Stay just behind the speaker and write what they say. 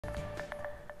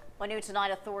Well, new tonight,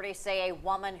 authorities say a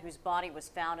woman whose body was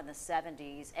found in the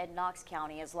 70s in Knox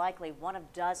County is likely one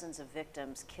of dozens of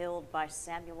victims killed by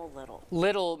Samuel Little.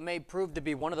 Little may prove to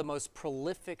be one of the most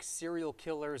prolific serial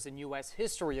killers in U.S.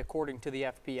 history, according to the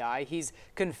FBI. He's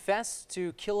confessed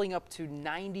to killing up to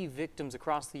 90 victims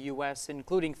across the U.S.,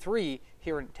 including 3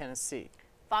 here in Tennessee.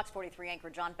 Fox 43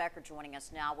 anchor John Becker joining us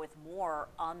now with more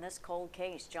on this cold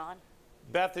case. John?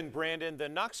 Beth and Brandon, the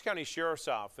Knox County Sheriff's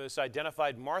Office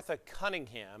identified Martha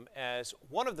Cunningham as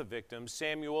one of the victims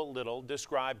Samuel Little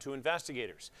described to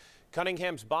investigators.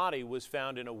 Cunningham's body was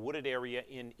found in a wooded area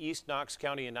in East Knox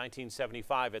County in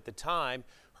 1975. At the time,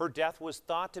 her death was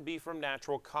thought to be from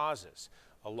natural causes.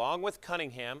 Along with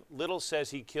Cunningham, Little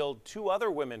says he killed 2 other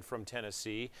women from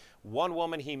Tennessee. One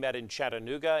woman he met in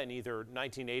Chattanooga in either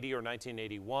 1980 or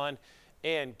 1981.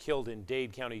 And killed in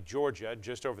Dade County, Georgia,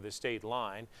 just over the state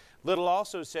line. Little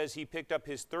also says he picked up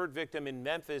his 3rd victim in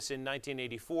Memphis in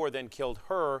 1984, then killed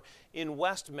her in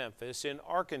West Memphis in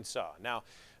Arkansas. Now,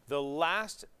 the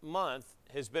last month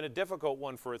has been a difficult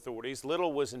one for authorities.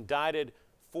 Little was indicted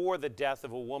for the death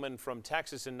of a woman from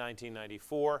Texas in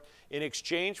 1994. In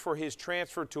exchange for his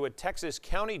transfer to a Texas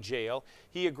county jail,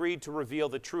 he agreed to reveal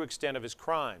the true extent of his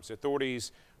crimes.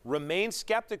 Authorities remain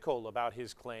skeptical about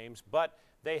his claims, but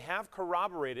they have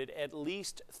corroborated at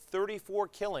least 34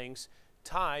 killings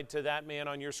tied to that man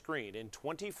on your screen. In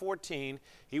 2014,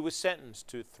 he was sentenced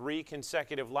to 3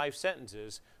 consecutive life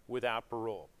sentences without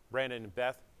parole. Brandon and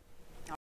Beth.